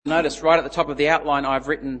Notice right at the top of the outline I've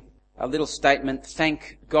written a little statement,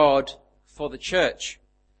 thank God for the church.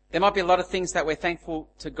 There might be a lot of things that we're thankful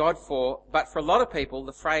to God for, but for a lot of people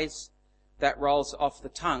the phrase that rolls off the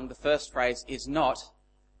tongue, the first phrase, is not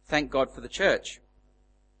thank God for the church.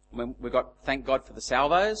 We've got thank God for the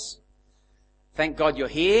salvos, thank God you're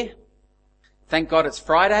here, thank God it's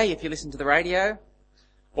Friday if you listen to the radio,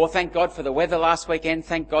 or thank God for the weather last weekend,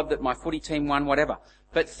 thank God that my footy team won, whatever.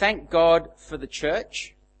 But thank God for the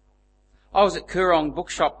church. I was at Koorong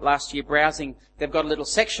Bookshop last year browsing. They've got a little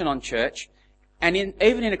section on church. And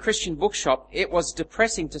even in a Christian bookshop, it was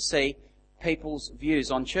depressing to see people's views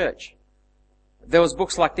on church. There was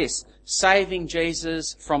books like this, Saving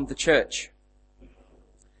Jesus from the Church.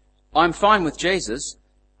 I'm fine with Jesus.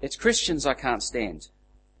 It's Christians I can't stand.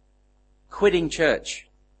 Quitting church.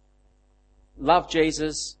 Love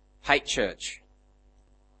Jesus, hate church.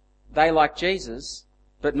 They like Jesus,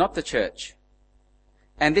 but not the church.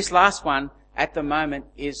 And this last one, at the moment,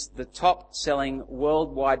 is the top-selling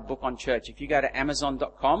worldwide book on church. If you go to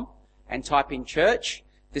Amazon.com and type in church,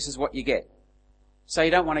 this is what you get. So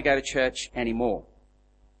you don't want to go to church anymore.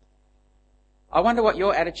 I wonder what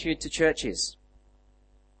your attitude to church is.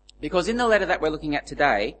 Because in the letter that we're looking at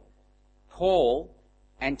today, Paul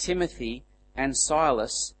and Timothy and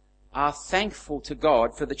Silas are thankful to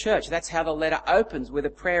God for the church. That's how the letter opens, with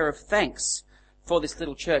a prayer of thanks for this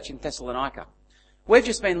little church in Thessalonica. We've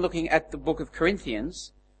just been looking at the book of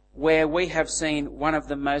Corinthians, where we have seen one of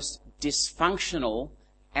the most dysfunctional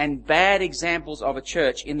and bad examples of a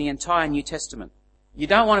church in the entire New Testament. You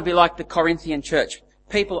don't want to be like the Corinthian church.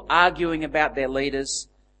 People arguing about their leaders,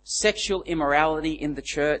 sexual immorality in the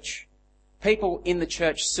church, people in the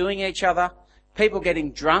church suing each other, people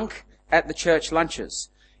getting drunk at the church lunches.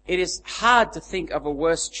 It is hard to think of a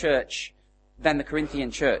worse church than the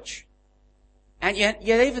Corinthian church. And yet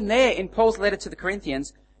even there, in Paul's letter to the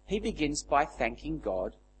Corinthians, he begins by thanking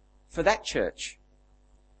God for that church.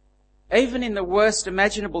 Even in the worst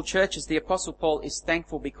imaginable churches, the Apostle Paul is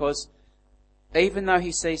thankful because even though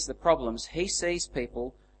he sees the problems, he sees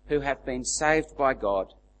people who have been saved by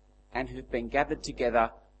God and who've been gathered together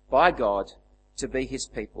by God to be his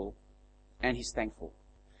people, and he's thankful.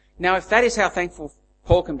 Now, if that is how thankful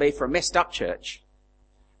Paul can be for a messed up church,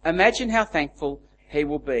 imagine how thankful he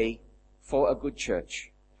will be for a good church.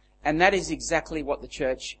 And that is exactly what the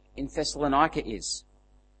church in Thessalonica is.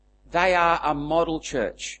 They are a model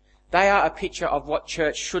church. They are a picture of what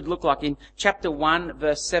church should look like. In chapter 1,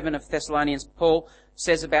 verse 7 of Thessalonians, Paul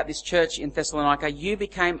says about this church in Thessalonica, you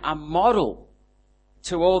became a model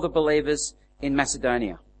to all the believers in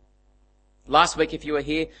Macedonia. Last week, if you were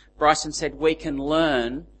here, Bryson said we can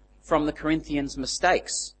learn from the Corinthians'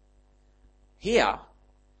 mistakes. Here,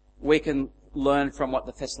 we can learn from what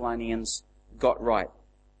the Thessalonians got right.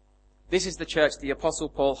 This is the church the Apostle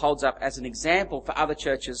Paul holds up as an example for other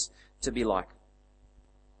churches to be like.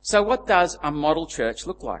 So what does a model church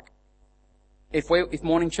look like? If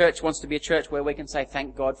Morning Church wants to be a church where we can say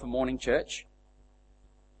thank God for Morning Church,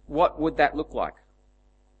 what would that look like?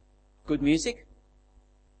 Good music?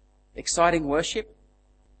 Exciting worship?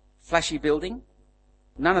 Flashy building?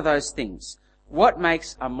 None of those things. What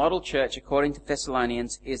makes a model church, according to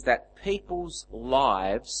Thessalonians, is that people's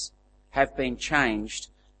lives have been changed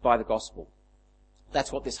by the gospel.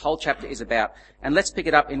 That's what this whole chapter is about. And let's pick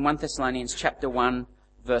it up in 1 Thessalonians chapter 1,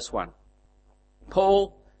 verse 1.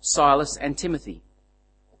 Paul, Silas, and Timothy,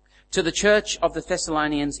 to the church of the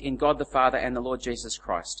Thessalonians in God the Father and the Lord Jesus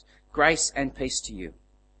Christ, grace and peace to you.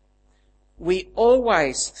 We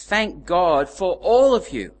always thank God for all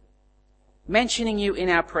of you, mentioning you in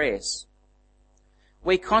our prayers.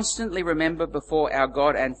 We constantly remember before our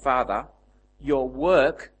God and Father your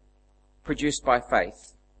work produced by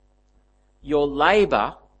faith, your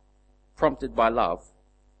labour prompted by love,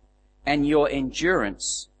 and your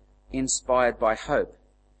endurance inspired by hope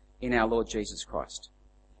in our Lord Jesus Christ.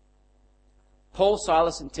 Paul,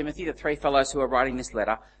 Silas, and Timothy, the three fellows who are writing this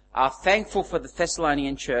letter, are thankful for the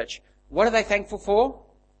Thessalonian church. What are they thankful for?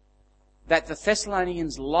 That the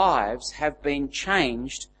Thessalonians' lives have been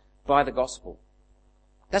changed by the gospel.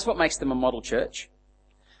 That's what makes them a model church.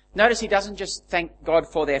 Notice he doesn't just thank God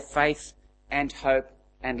for their faith and hope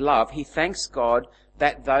and love. He thanks God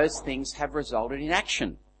that those things have resulted in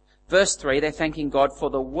action. Verse 3, they're thanking God for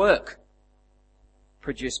the work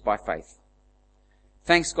produced by faith.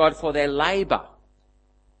 Thanks God for their labour,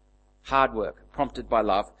 hard work, prompted by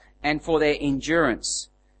love, and for their endurance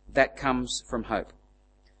that comes from hope.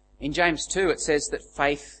 In James 2, it says that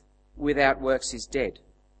faith without works is dead.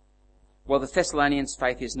 Well, the Thessalonians'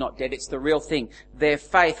 faith is not dead. It's the real thing. Their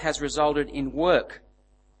faith has resulted in work.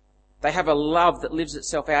 They have a love that lives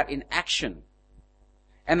itself out in action.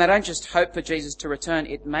 And they don't just hope for Jesus to return,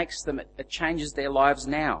 it changes their lives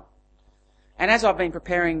now. And as I've been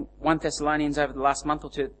preparing 1 Thessalonians over the last month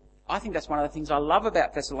or two, I think that's one of the things I love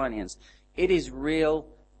about Thessalonians. It is real,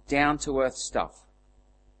 down-to-earth stuff.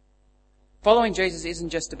 Following Jesus isn't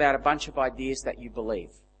just about a bunch of ideas that you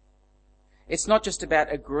believe. It's not just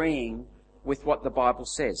about agreeing with what the Bible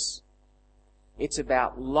says. It's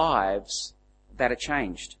about lives that are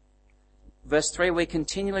changed. Verse 3, we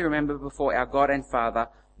continually remember before our God and Father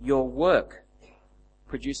your work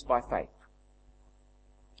produced by faith,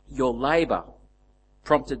 your labour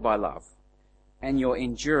prompted by love, and your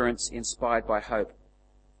endurance inspired by hope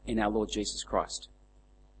in our Lord Jesus Christ.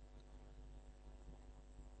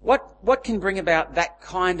 What can bring about that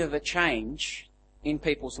kind of a change in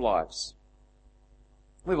people's lives?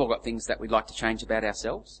 We've all got things that we'd like to change about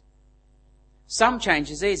ourselves. Some change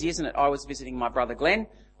is easy, isn't it? I was visiting my brother Glenn.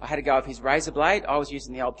 I had to go of his razor blade. I was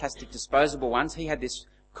using the old plastic disposable ones. He had this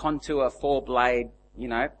Contour 4-blade,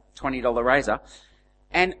 $20 razor.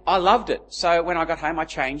 And I loved it. So when I got home, I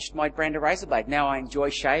changed my brand of razor blade. Now I enjoy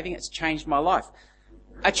shaving. It's changed my life.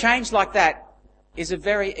 A change like that is a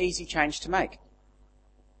very easy change to make.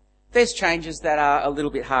 There's changes that are a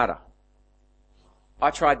little bit harder.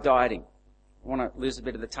 I tried dieting. I want to lose a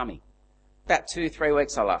bit of the tummy. About 2-3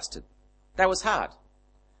 weeks I lasted. That was hard.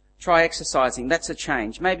 Try exercising. That's a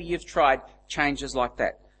change. Maybe you've tried changes like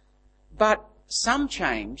that. But some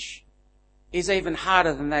change is even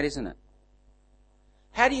harder than that, isn't it?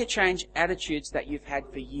 How do you change attitudes that you've had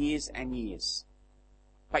for years and years?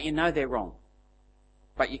 But you know they're wrong.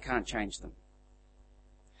 But you can't change them.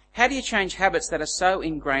 How do you change habits that are so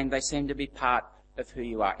ingrained they seem to be part of who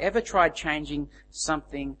you are? Ever tried changing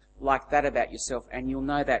something like that about yourself, and you'll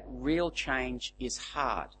know that real change is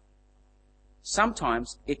hard.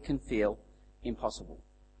 Sometimes it can feel impossible.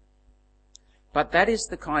 But that is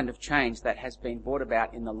the kind of change that has been brought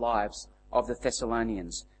about in the lives of the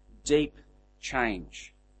Thessalonians. Deep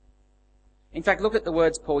change. In fact, look at the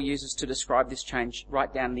words Paul uses to describe this change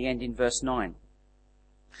right down the end in verse 9.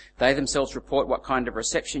 They themselves report what kind of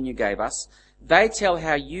reception you gave us. They tell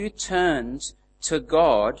how you turned to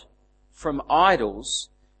God from idols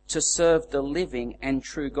to serve the living and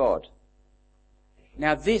true God.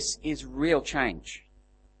 Now this is real change.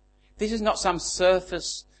 This is not some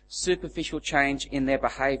surface, superficial change in their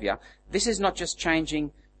behaviour. This is not just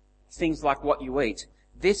changing things like what you eat.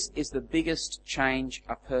 This is the biggest change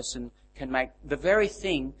a person can make. The very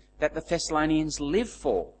thing that the Thessalonians live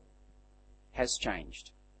for has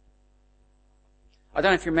changed. I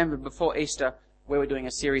don't know if you remember before Easter we were doing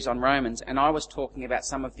a series on Romans, and I was talking about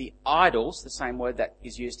some of the idols, the same word that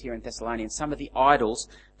is used here in Thessalonians, some of the idols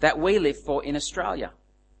that we live for in Australia.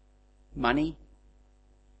 Money,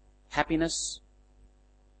 happiness,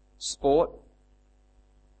 sport.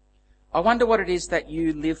 I wonder what it is that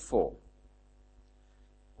you live for.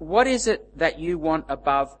 What is it that you want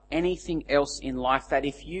above anything else in life that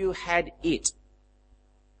if you had it,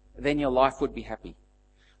 then your life would be happy?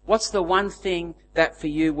 What's the one thing that for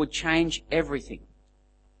you would change everything?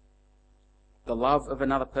 The love of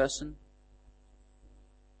another person?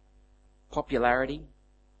 Popularity?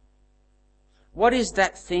 What is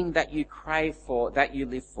that thing that you crave for, that you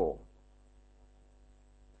live for?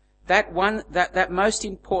 That most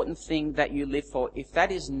important thing that you live for, if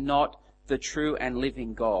that is not the true and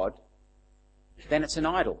living God, then it's an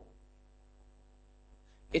idol.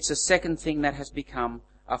 It's a second thing that has become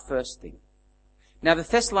a first thing. Now the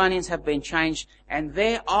Thessalonians have been changed, and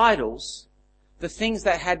their idols, the things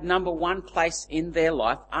that had number one place in their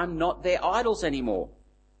life, are not their idols anymore.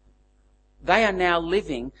 They are now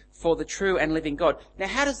living for the true and living God. Now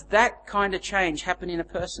how does that kind of change happen in a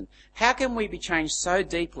person? How can we be changed so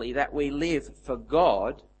deeply that we live for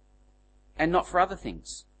God and not for other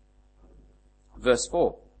things? Verse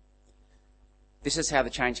 4. This is how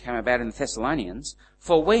the change came about in the Thessalonians.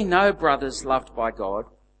 For we know, brothers loved by God,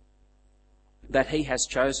 that he has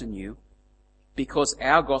chosen you, because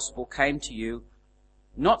our gospel came to you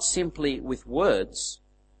not simply with words,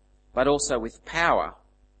 but also with power,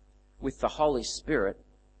 with the Holy Spirit,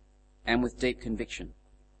 and with deep conviction.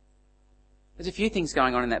 There's a few things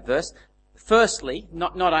going on in that verse. Firstly,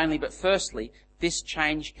 not only, but firstly, this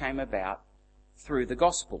change came about through the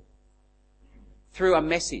gospel. Through a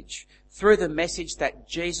message. Through the message that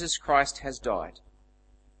Jesus Christ has died.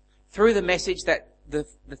 Through the message that the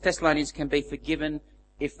Thessalonians can be forgiven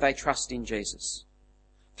if they trust in Jesus.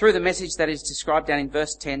 Through the message that is described down in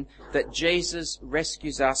verse 10, that Jesus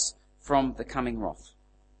rescues us from the coming wrath.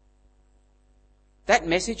 That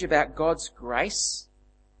message about God's grace,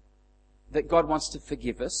 that God wants to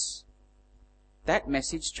forgive us, that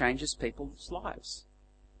message changes people's lives.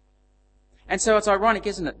 And so it's ironic,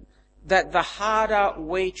 isn't it, that the harder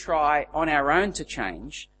we try on our own to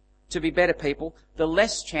change, to be better people, the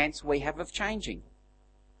less chance we have of changing.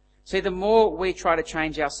 See, the more we try to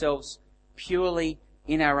change ourselves purely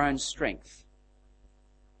in our own strength,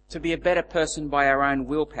 to be a better person by our own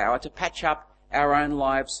willpower, to patch up our own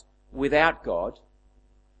lives without God,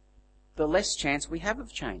 the less chance we have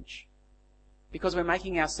of change. Because we're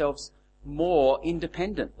making ourselves more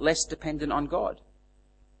independent, less dependent on God.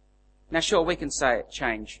 Now sure, we can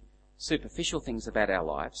change superficial things about our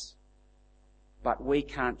lives, but we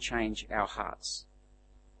can't change our hearts.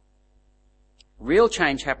 Real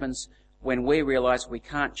change happens when we realize we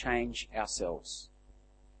can't change ourselves.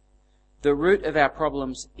 The root of our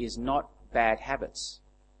problems is not bad habits.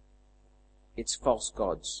 It's false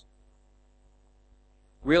gods.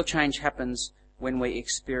 Real change happens when we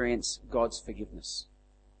experience God's forgiveness.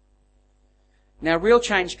 Now, real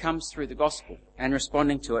change comes through the gospel and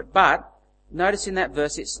responding to it, but notice in that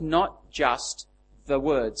verse it's not just the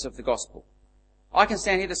words of the gospel. I can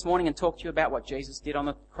stand here this morning and talk to you about what Jesus did on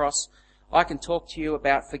the cross. I can talk to you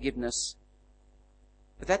about forgiveness.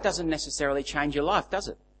 But that doesn't necessarily change your life, does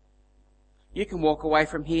it? You can walk away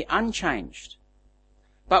from here unchanged.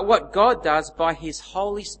 But what God does by His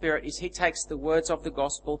Holy Spirit is He takes the words of the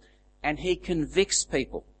gospel and He convicts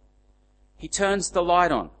people. He turns the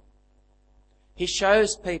light on. He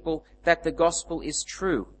shows people that the gospel is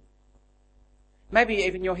true. Maybe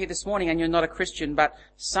even you're here this morning and you're not a Christian, but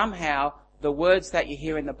somehow the words that you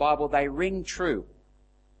hear in the Bible, they ring true.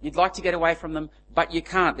 You'd like to get away from them, but you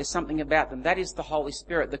can't. There's something about them. That is the Holy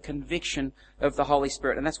Spirit, the conviction of the Holy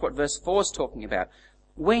Spirit. And that's what verse 4 is talking about.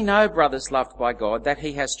 We know, brothers loved by God, that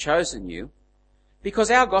He has chosen you, because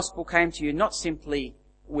our gospel came to you not simply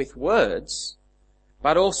with words,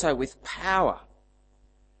 but also with power,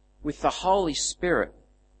 with the Holy Spirit,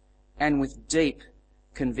 and with deep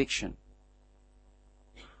conviction.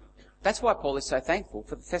 That's why Paul is so thankful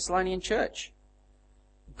for the Thessalonian church.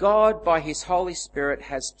 God, by His Holy Spirit,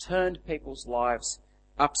 has turned people's lives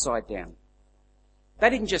upside down. They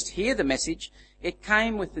didn't just hear the message, it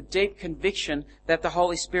came with the deep conviction that the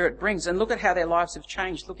Holy Spirit brings. And look at how their lives have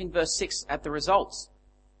changed. Look in verse 6 at the results.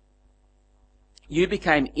 You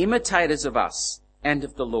became imitators of us and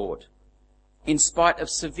of the Lord, in spite of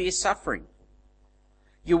severe suffering.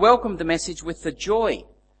 You welcomed the message with the joy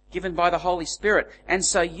given by the Holy Spirit, and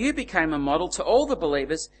so you became a model to all the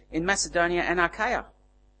believers in Macedonia and Achaia.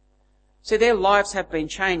 See, their lives have been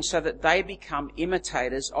changed so that they become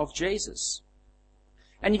imitators of Jesus.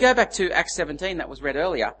 And you go back to Acts 17 that was read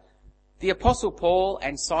earlier, the Apostle Paul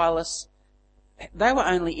and Silas, they were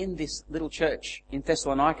only in this little church in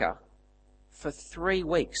Thessalonica for 3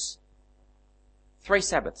 weeks, 3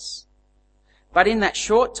 Sabbaths. But in that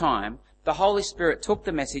short time, the Holy Spirit took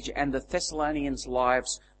the message and the Thessalonians'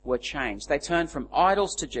 lives were changed. They turned from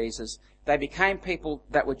idols to Jesus. They became people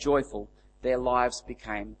that were joyful. Their lives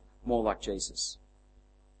became more like Jesus.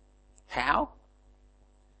 How?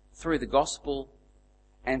 Through the gospel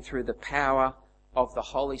and through the power of the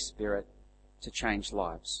Holy Spirit to change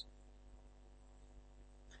lives.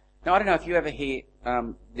 Now, I don't know if you ever hear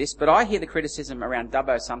this, but I hear the criticism around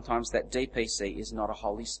Dubbo sometimes that DPC is not a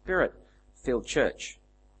Holy Spirit-filled church.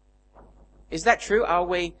 Is that true? Are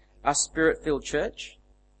we a Spirit-filled church?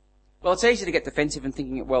 Well, it's easy to get defensive and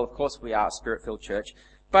thinking, well, of course we are a Spirit-filled church.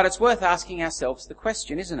 But it's worth asking ourselves the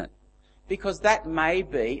question, isn't it? Because that may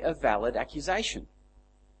be a valid accusation.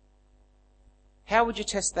 How would you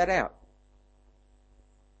test that out?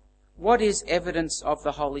 What is evidence of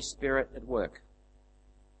the Holy Spirit at work?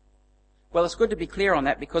 Well, it's good to be clear on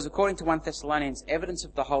that because according to 1 Thessalonians, evidence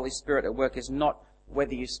of the Holy Spirit at work is not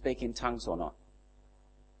whether you speak in tongues or not.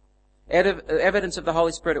 Evidence of the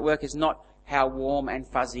Holy Spirit at work is not how warm and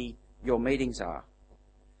fuzzy your meetings are.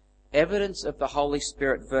 Evidence of the Holy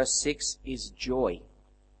Spirit, verse 6, is joy.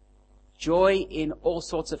 Joy in all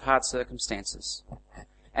sorts of hard circumstances.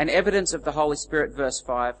 And evidence of the Holy Spirit, verse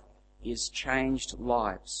 5, is changed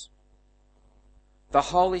lives. The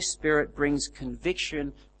Holy Spirit brings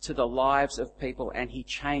conviction to the lives of people and He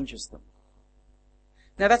changes them.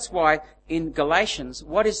 Now that's why in Galatians,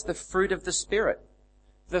 what is the fruit of the Spirit?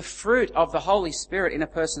 The fruit of the Holy Spirit in a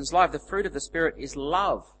person's life, the fruit of the Spirit is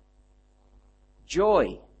love,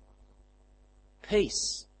 joy,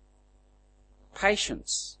 peace,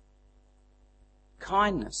 patience,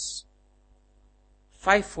 kindness,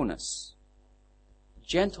 faithfulness,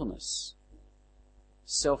 gentleness,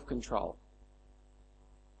 self-control.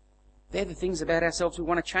 They're the things about ourselves we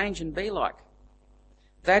want to change and be like.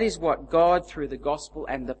 That is what God, through the gospel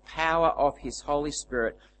and the power of His Holy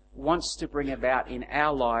Spirit, wants to bring about in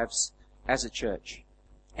our lives as a church.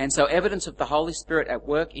 And so evidence of the Holy Spirit at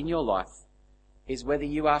work in your life is whether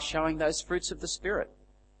you are showing those fruits of the Spirit,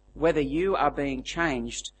 whether you are being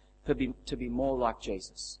changed to be more like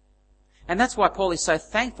Jesus. And that's why Paul is so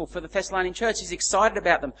thankful for the Thessalonian church. He's excited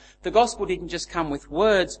about them. The gospel didn't just come with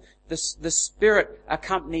words. The Spirit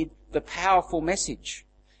accompanied the powerful message.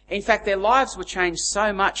 In fact, their lives were changed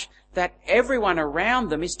so much that everyone around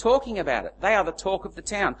them is talking about it. They are the talk of the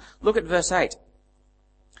town. Look at verse 8.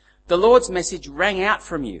 The Lord's message rang out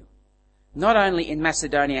from you, not only in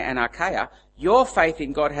Macedonia and Achaia. Your faith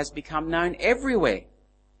in God has become known everywhere.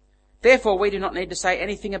 Therefore, we do not need to say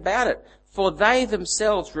anything about it, for they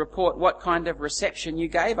themselves report what kind of reception you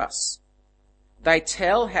gave us. They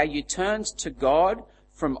tell how you turned to God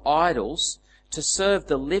from idols to serve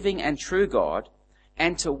the living and true God,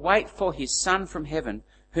 and to wait for his Son from heaven,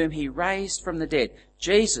 whom he raised from the dead,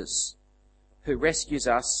 Jesus, who rescues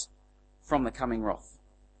us from the coming wrath.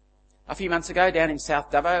 A few months ago, down in South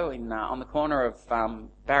Dubbo, on the corner of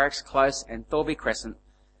Barracks Close and Thorby Crescent,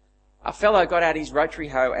 a fellow got out his rotary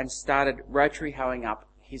hoe and started rotary hoeing up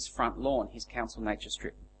his front lawn, his council nature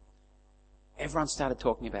strip. Everyone started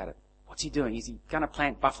talking about it. What's he doing? Is he going to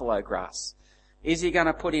plant buffalo grass? Is he going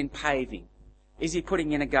to put in paving? Is he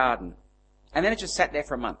putting in a garden? And then it just sat there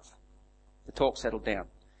for a month. The talk settled down.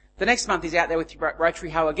 The next month he's out there with rotary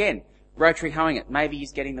hoe again, rotary hoeing it. Maybe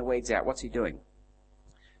he's getting the weeds out. What's he doing?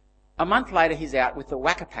 A month later he's out with the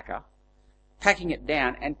whacker packer, packing it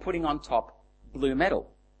down and putting on top blue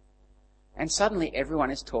metal. And suddenly everyone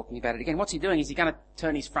is talking about it again. What's he doing? Is he going to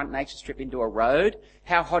turn his front nature strip into a road?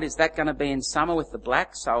 How hot is that going to be in summer with the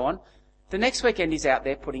black? So on. The next weekend he's out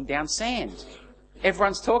there putting down sand.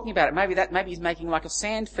 Everyone's talking about it. Maybe he's making like a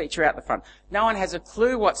sand feature out the front. No one has a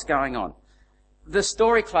clue what's going on. The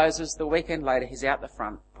story closes. The weekend later he's out the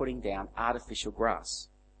front putting down artificial grass.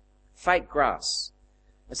 Fake grass.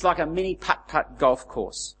 It's like a mini putt-putt golf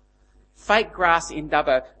course. Fake grass in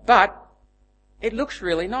Dubbo, but it looks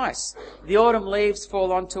really nice. The autumn leaves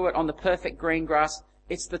fall onto it on the perfect green grass.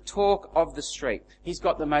 It's the talk of the street. He's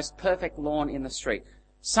got the most perfect lawn in the street.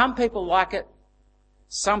 Some people like it.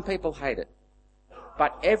 Some people hate it.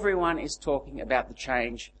 But everyone is talking about the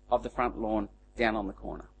change of the front lawn down on the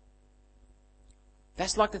corner.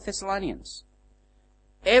 That's like the Thessalonians.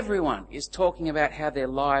 Everyone is talking about how their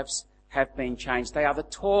lives have been changed. They are the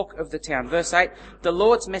talk of the town. Verse 8, the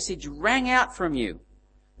Lord's message rang out from you.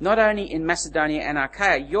 Not only in Macedonia and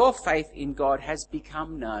Achaia, your faith in God has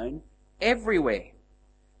become known everywhere.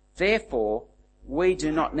 Therefore, we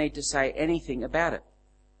do not need to say anything about it.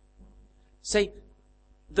 See,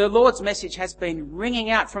 the Lord's message has been ringing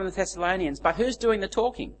out from the Thessalonians, but who's doing the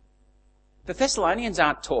talking? The Thessalonians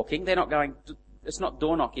aren't talking. They're not going, it's not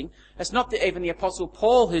door knocking. It's not even the Apostle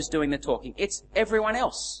Paul who's doing the talking. It's everyone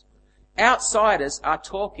else. Outsiders are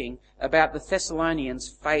talking about the Thessalonians'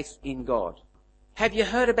 faith in God. Have you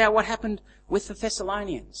heard about what happened with the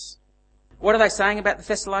Thessalonians? What are they saying about the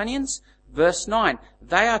Thessalonians? Verse 9.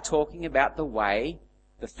 They are talking about the way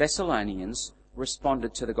the Thessalonians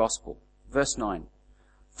responded to the gospel. Verse 9.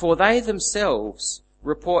 For they themselves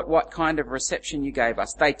report what kind of reception you gave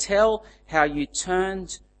us. They tell how you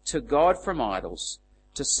turned to God from idols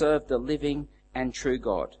to serve the living and true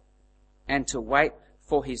God, and to wait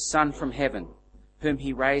for his Son from heaven, whom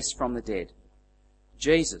he raised from the dead,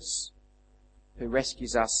 Jesus, who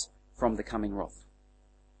rescues us from the coming wrath.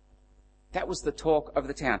 That was the talk of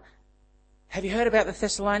the town. Have you heard about the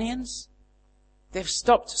Thessalonians? They've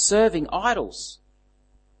stopped serving idols.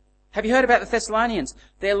 Have you heard about the Thessalonians?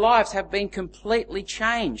 Their lives have been completely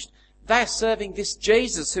changed. They are serving this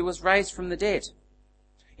Jesus who was raised from the dead.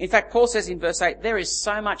 In fact, Paul says in verse 8, there is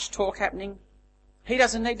so much talk happening, he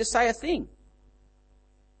doesn't need to say a thing.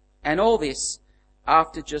 And all this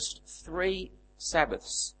after just 3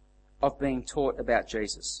 Sabbaths of being taught about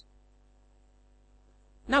Jesus.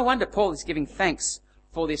 No wonder Paul is giving thanks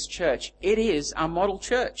for this church. It is a model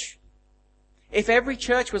church. If every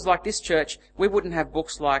church was like this church, we wouldn't have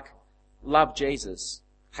books like Love Jesus,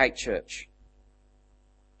 Hate Church.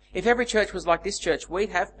 If every church was like this church, we'd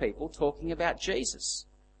have people talking about Jesus.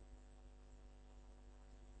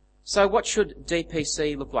 So what should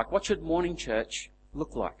DPC look like? What should Morning Church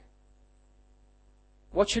look like?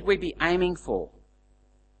 What should we be aiming for?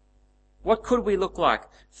 What could we look like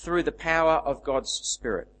through the power of God's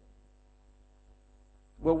Spirit?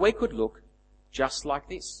 Well, we could look just like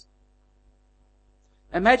this.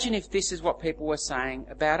 Imagine if this is what people were saying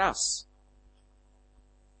about us.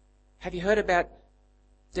 Have you heard about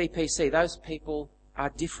DPC? Those people are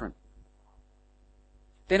different.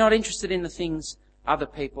 They're not interested in the things other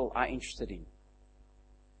people are interested in.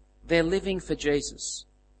 They're living for Jesus.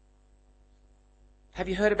 Have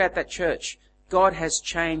you heard about that church? God has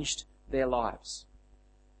changed their lives.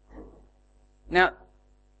 Now,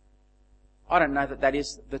 I don't know that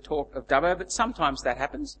is the talk of Dubbo, but sometimes that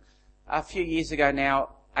happens. A few years ago now,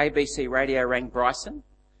 ABC Radio rang Bryson,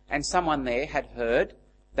 and someone there had heard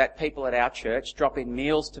that people at our church drop in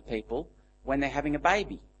meals to people when they're having a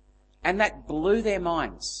baby. And that blew their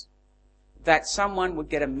minds, that someone would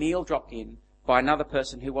get a meal dropped in by another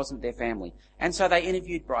person who wasn't their family. And so they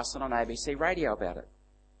interviewed Bryson on ABC Radio about it.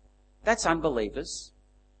 That's unbelievers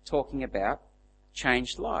talking about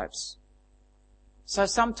changed lives. So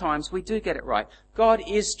sometimes we do get it right. God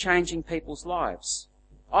is changing people's lives.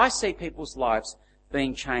 I see people's lives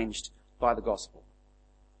being changed by the gospel.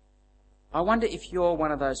 I wonder if you're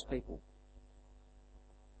one of those people.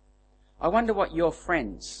 I wonder what your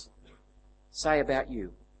friends say about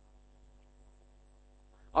you.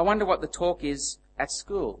 I wonder what the talk is at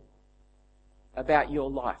school about your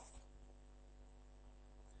life.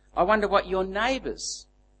 I wonder what your neighbours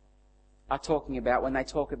are talking about when they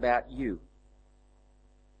talk about you.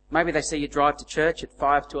 Maybe they see you drive to church at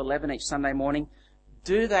 5 to 11 each Sunday morning.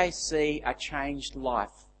 Do they see a changed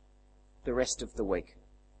life the rest of the week?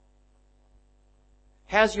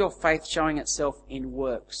 How's your faith showing itself in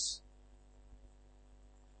works?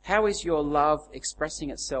 How is your love expressing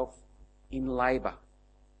itself in labour?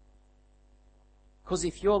 Because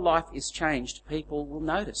if your life is changed, people will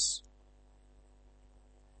notice.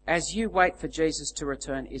 As you wait for Jesus to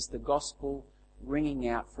return, is the gospel ringing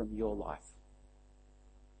out from your life?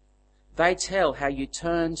 They tell how you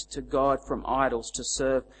turned to God from idols to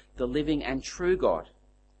serve the living and true God,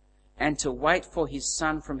 and to wait for his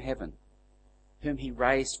Son from heaven, whom he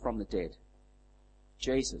raised from the dead,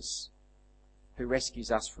 Jesus, who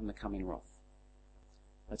rescues us from the coming wrath.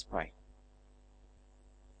 Let's pray.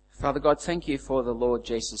 Father God, thank you for the Lord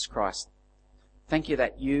Jesus Christ. Thank you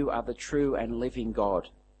that you are the true and living God.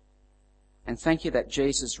 And thank you that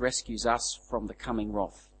Jesus rescues us from the coming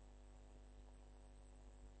wrath.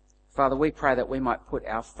 Father, we pray that we might put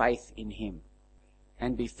our faith in him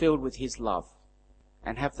and be filled with his love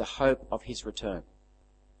and have the hope of his return.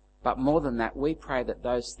 But more than that, we pray that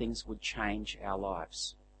those things would change our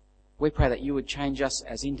lives. We pray that you would change us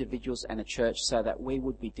as individuals and a church so that we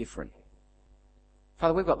would be different.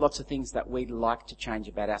 Father, we've got lots of things that we'd like to change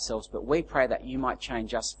about ourselves, but we pray that you might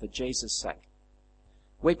change us for Jesus' sake.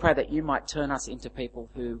 We pray that you might turn us into people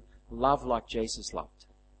who love like Jesus loved,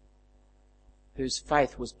 whose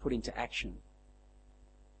faith was put into action.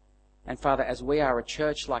 And Father, as we are a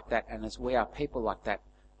church like that and as we are people like that,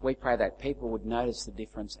 we pray that people would notice the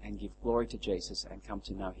difference and give glory to Jesus and come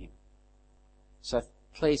to know him. So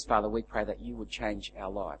please, Father, we pray that you would change our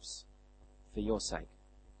lives for your sake.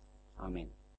 Amen.